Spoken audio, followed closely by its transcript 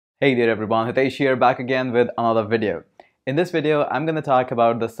Hey there everyone, Hitesh here, back again with another video. In this video, I'm going to talk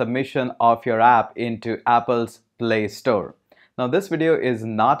about the submission of your app into Apple's Play Store. Now this video is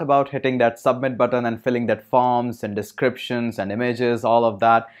not about hitting that submit button and filling that forms and descriptions and images, all of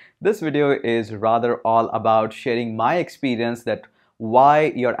that. This video is rather all about sharing my experience that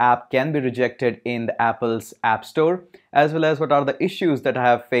why your app can be rejected in the Apple's App Store, as well as what are the issues that I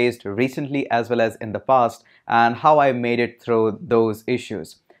have faced recently as well as in the past and how I made it through those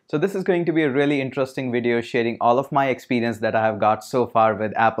issues. So this is going to be a really interesting video sharing all of my experience that I have got so far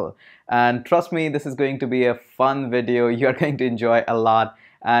with Apple. And trust me, this is going to be a fun video. You're going to enjoy a lot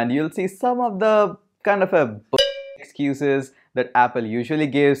and you'll see some of the kind of excuses that Apple usually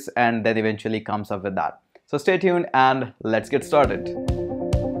gives and then eventually comes up with that. So stay tuned and let's get started.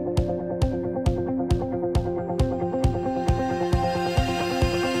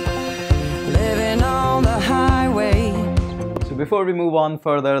 Before we move on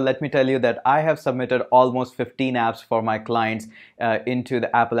further, let me tell you that I have submitted almost 15 apps for my clients into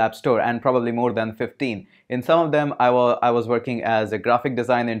the Apple App Store, and probably more than 15. In some of them, I was working as a graphic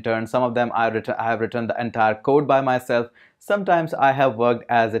design intern. Some of them I have written the entire code by myself. Sometimes I have worked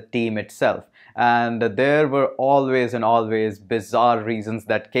as a team itself. And there were always bizarre reasons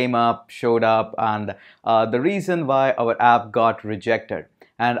that showed up, and the reason why our app got rejected.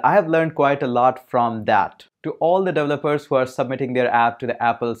 And I have learned quite a lot from that. To all the developers who are submitting their app to the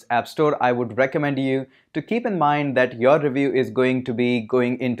Apple's App Store, I would recommend you to keep in mind that your review is going to be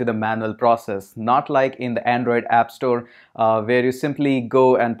going into the manual process, not like in the Android App Store where you simply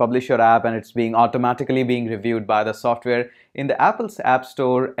go and publish your app and it's automatically being reviewed by the software. In the Apple's App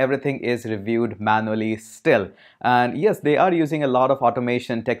Store, everything is reviewed manually still. And yes, they are using a lot of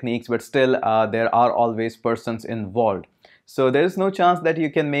automation techniques, but still there are always persons involved. So there is no chance that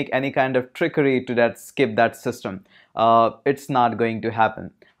you can make any kind of trickery to skip that system. It's not going to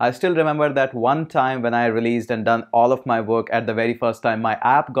happen. I still remember that one time when I released and done all of my work at the very first time, my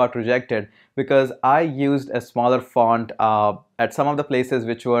app got rejected because I used a smaller font at some of the places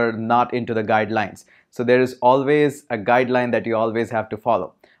which were not into the guidelines. So there is always a guideline that you always have to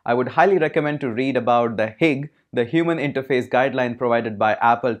follow. I would highly recommend to read about the HIG, the Human Interface Guideline provided by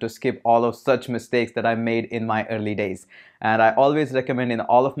Apple, to skip all of such mistakes that I made in my early days. And I always recommend in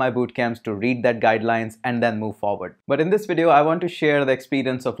all of my bootcamps to read that guidelines and then move forward. But in this video, I want to share the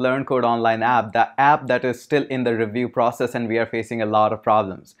experience of Learn Code Online app, the app that is still in the review process and we are facing a lot of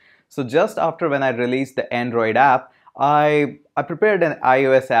problems. So just after when I released the Android app, I prepared an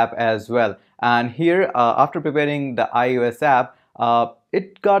iOS app as well. And here, after preparing the iOS app,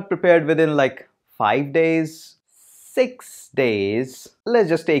 it got prepared within like 5 days, 6 days, let's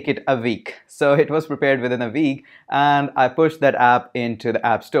just take it a week. So it was prepared within a week and I pushed that app into the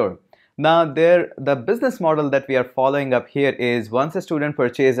App Store. Now the business model that we are following up here is once a student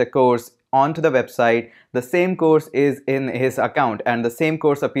purchases a course onto the website, the same course is in his account and the same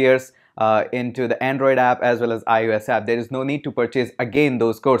course appears into the Android app as well as iOS app. There is no need to purchase again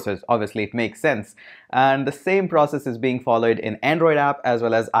those courses. Obviously it makes sense. And the same process is being followed in Android app as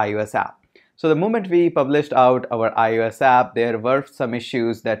well as iOS app. So the moment we published out our iOS app, there were some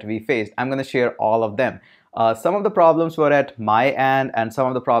issues that we faced. I'm going to share all of them. Some of the problems were at my end and some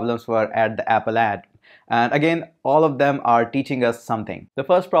of the problems were at the Apple end. And again, all of them are teaching us something. The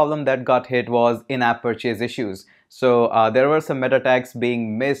first problem that got hit was in-app purchase issues. So there were some meta tags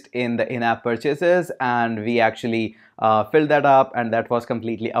being missed in the in-app purchases and we actually filled that up, and that was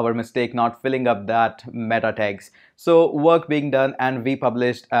completely our mistake, not filling up that meta tags. So work being done and we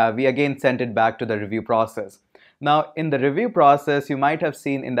published, we again sent it back to the review process. Now in the review process, you might have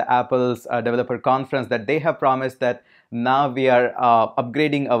seen in the Apple's developer conference that they have promised that now we are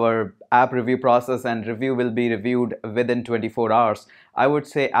upgrading our app review process and review will be reviewed within 24 hours. I would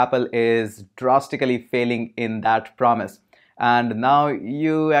say Apple is drastically failing in that promise. And now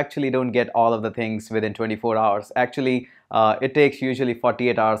you actually don't get all of the things within 24 hours. Actually, it takes usually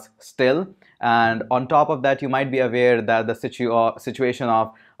 48 hours still. And on top of that, you might be aware that the situation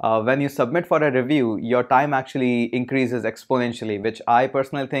of when you submit for a review, your time actually increases exponentially, which I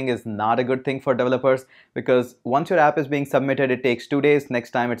personally think is not a good thing for developers, because once your app is being submitted, it takes 2 days.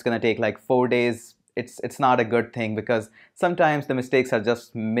 Next time it's going to take like 4 days. It's not a good thing because sometimes the mistakes are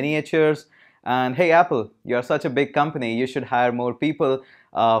just miniatures. And hey Apple, you're such a big company, you should hire more people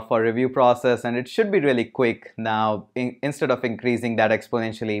for review process and it should be really quick now instead of increasing that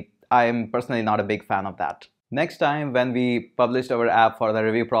exponentially. I am personally not a big fan of that. Next time when we published our app for the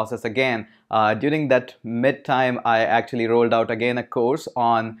review process again, during that mid-time I actually rolled out again a course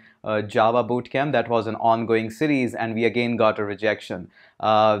on Java Bootcamp that was an ongoing series, and we again got a rejection.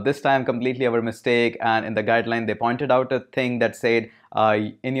 This time completely our mistake, and in the guideline they pointed out a thing that said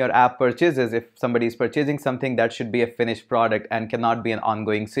in your app purchases, if somebody is purchasing something, that should be a finished product and cannot be an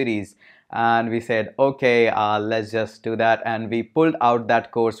ongoing series. And we said, okay, let's just do that, and we pulled out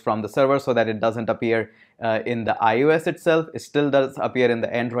that course from the server so that it doesn't appear in the iOS itself. It still does appear in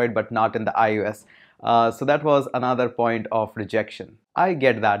the Android, but not in the iOS. So that was another point of rejection. I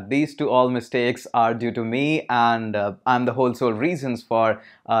get that these two all mistakes are due to me, and I'm the whole sole reasons for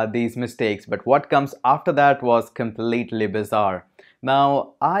these mistakes. But what comes after that was completely bizarre.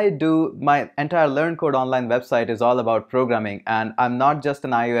 Now, my entire Learn Code online website is all about programming, and I'm not just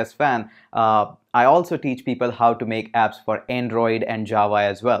an iOS fan. I also teach people how to make apps for Android and Java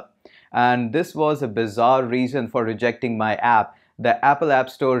as well. And this was a bizarre reason for rejecting my app. The Apple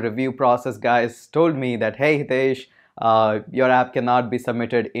App Store review process guys told me that, hey Hitesh, your app cannot be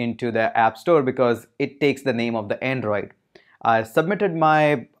submitted into the App Store because it takes the name of the Android. I submitted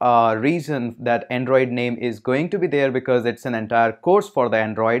my reason that Android name is going to be there because it's an entire course for the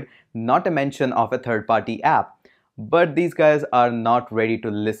Android, not a mention of a third-party app. But these guys are not ready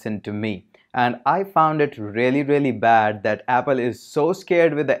to listen to me. And I found it really bad that Apple is so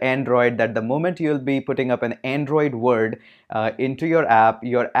scared with the Android that the moment you'll be putting up an Android word into your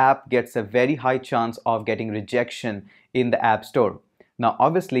app gets a very high chance of getting rejection in the App Store. Now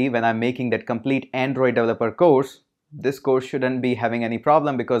obviously when I'm making that complete Android developer course, this course shouldn't be having any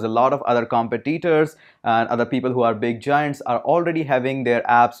problem because a lot of other competitors and other people who are big giants are already having their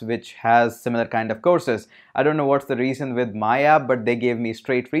apps which has similar kind of courses. I don't know what's the reason with my app, but they gave me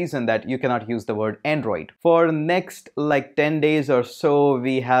straight reason that you cannot use the word Android. For next like 10 days or so,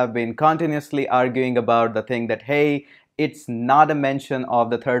 we have been continuously arguing about the thing that, hey, it's not a mention of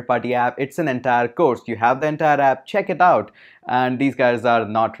the third-party app, it's an entire course. You have the entire app, check it out. And these guys are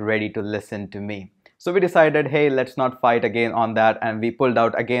not ready to listen to me. So we decided, hey, let's not fight again on that, and we pulled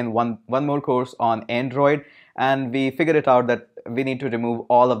out again one more course on Android, and we figured it out that we need to remove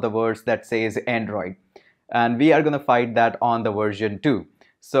all of the words that says Android, and we are going to fight that on the version 2.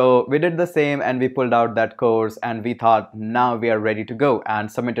 So we did the same and we pulled out that course, and we thought now we are ready to go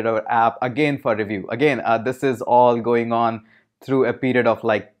and submitted our app again for review. Again, this is all going on through a period of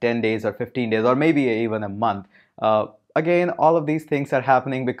like 10 days or 15 days or maybe even a month. Again, all of these things are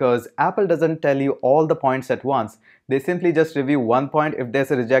happening because Apple doesn't tell you all the points at once. They simply just review one point. If there's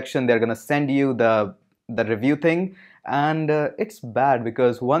a rejection, they're going to send you the review thing, and it's bad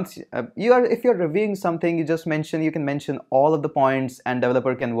because once if you're reviewing something, you can mention all of the points, and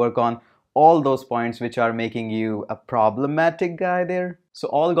developer can work on all those points which are making you a problematic guy there. So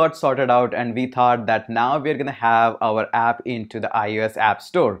all got sorted out, and we thought that now we're going to have our app into the iOS App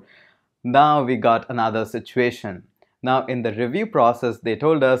Store. Now we got another situation. Now in the review process, they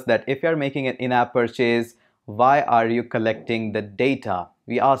told us that if you're making an in-app purchase, why are you collecting the data?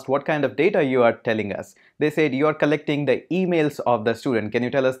 We asked what kind of data you are telling us. They said you are collecting the emails of the student. Can you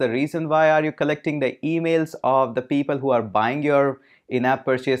tell us the reason why are you collecting the emails of the people who are buying your in-app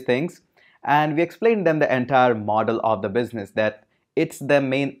purchase things? And we explained them the entire model of the business, that it's the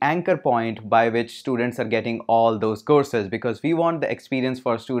main anchor point by which students are getting all those courses, because we want the experience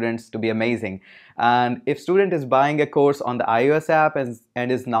for students to be amazing. And if student is buying a course on the iOS app and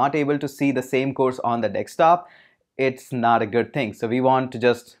is not able to see the same course on the desktop, it's not a good thing. So we want to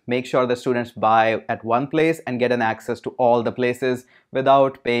just make sure the students buy at one place and get an access to all the places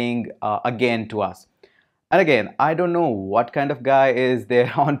without paying again to us. And again, I don't know what kind of guy is there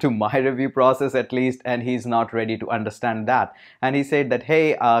onto my review process at least, and he's not ready to understand that. And he said that,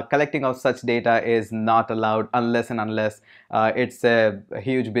 hey, collecting of such data is not allowed unless it's a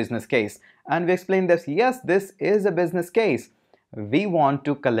huge business case. And we explained this, yes, this is a business case. We want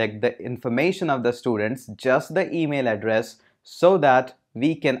to collect the information of the students, just the email address, so that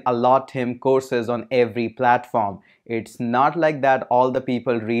we can allot him courses on every platform. It's not like that all the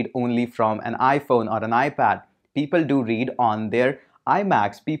people read only from an iPhone or an iPad. People do read on their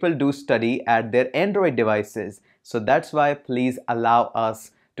iMacs. People do study at their Android devices. So that's why please allow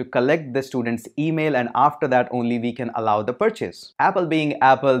us to collect the student's email, and after that only we can allow the purchase. Apple being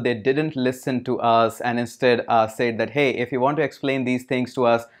Apple, they didn't listen to us and instead said that, hey, if you want to explain these things to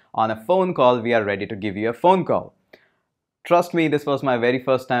us on a phone call, we are ready to give you a phone call. Trust me, this was my very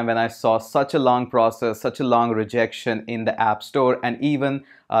first time when I saw such a long process, such a long rejection in the App Store, and even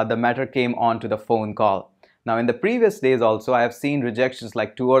the matter came on to the phone call. Now in the previous days also, I have seen rejections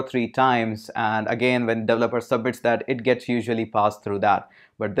like 2 or 3 times, and again when developer submits that, it gets usually passed through that.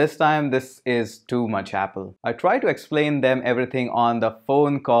 But this time, this is too much Apple. I try to explain them everything on the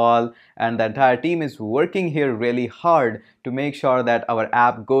phone call, and the entire team is working here really hard to make sure that our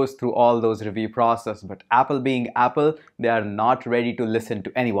app goes through all those review process. But Apple being Apple, they are not ready to listen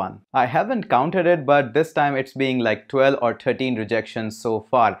to anyone. I haven't counted it, but this time it's being like 12 or 13 rejections so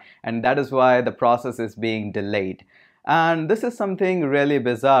far, and that is why the process is being delayed. And this is something really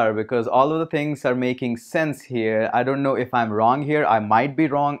bizarre because all of the things are making sense here. I don't know if I'm wrong here. I might be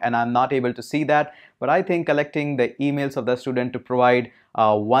wrong and I'm not able to see that. But I think collecting the emails of the student to provide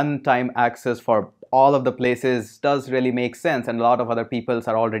one-time access for all of the places does really make sense, and a lot of other peoples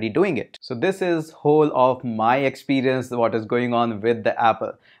are already doing it. So this is whole of my experience, what is going on with the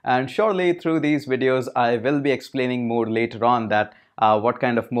Apple. And surely through these videos, I will be explaining more later on that what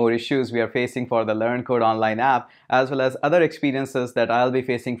kind of more issues we are facing for the Learn Code online app, as well as other experiences that I'll be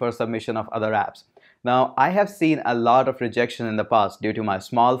facing for submission of other apps. Now, I have seen a lot of rejection in the past due to my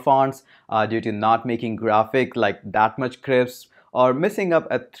small fonts, due to not making graphic like that much crisp, or missing up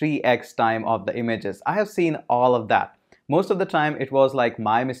a 3x time of the images. I have seen all of that. Most of the time it was like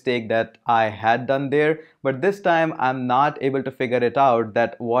my mistake that I had done there, but this time I'm not able to figure it out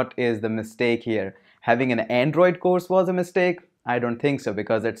that what is the mistake here. Having an Android course was a mistake? I don't think so,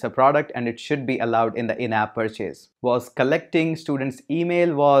 because it's a product and it should be allowed in the in-app purchase. Was collecting students'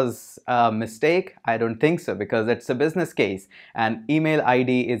 email was a mistake? I don't think so, because it's a business case and email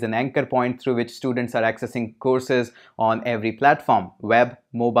ID is an anchor point through which students are accessing courses on every platform, web,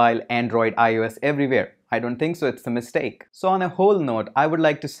 mobile, Android, iOS, everywhere. I don't think so, it's a mistake. So on a whole note, I would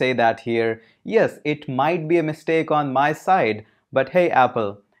like to say that here, yes, it might be a mistake on my side, but hey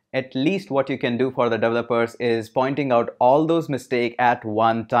Apple, at least what you can do for the developers is pointing out all those mistakes at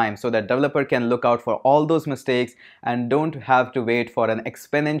one time so that developer can look out for all those mistakes and don't have to wait for an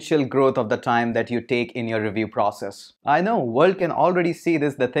exponential growth of the time that you take in your review process. I know world can already see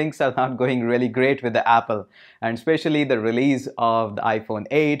this, the things are not going really great with the Apple, and especially the release of the iPhone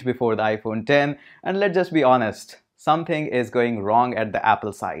 8 before the iPhone 10, and let's just be honest, something is going wrong at the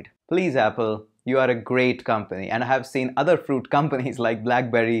Apple side. Please Apple, you are a great company, and I have seen other fruit companies like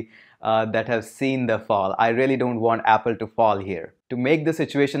BlackBerry that have seen the fall. I really don't want Apple to fall here. To make the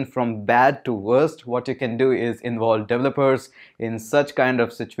situation from bad to worst, what you can do is involve developers in such kind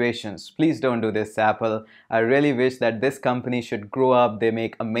of situations. Please don't do this, Apple. I really wish that this company should grow up. They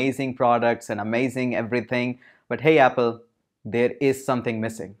make amazing products and amazing everything. But hey, Apple, there is something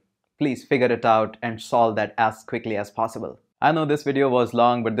missing. Please figure it out and solve that as quickly as possible. I know this video was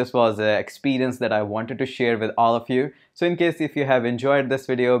long, but this was an experience that I wanted to share with all of you. So in case if you have enjoyed this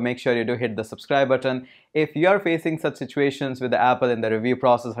video, make sure you do hit the subscribe button. If you are facing such situations with the Apple in the review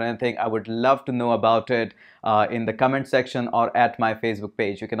process or anything, I would love to know about it in the comment section or at my Facebook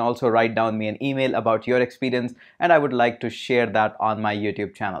page. You can also write down me an email about your experience, and I would like to share that on my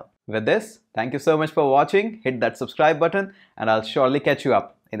YouTube channel. With this, thank you so much for watching. Hit that subscribe button, and I'll surely catch you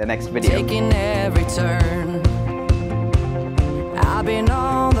up in the next video. Taking every turn, I've been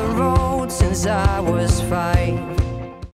on the road since I was 5.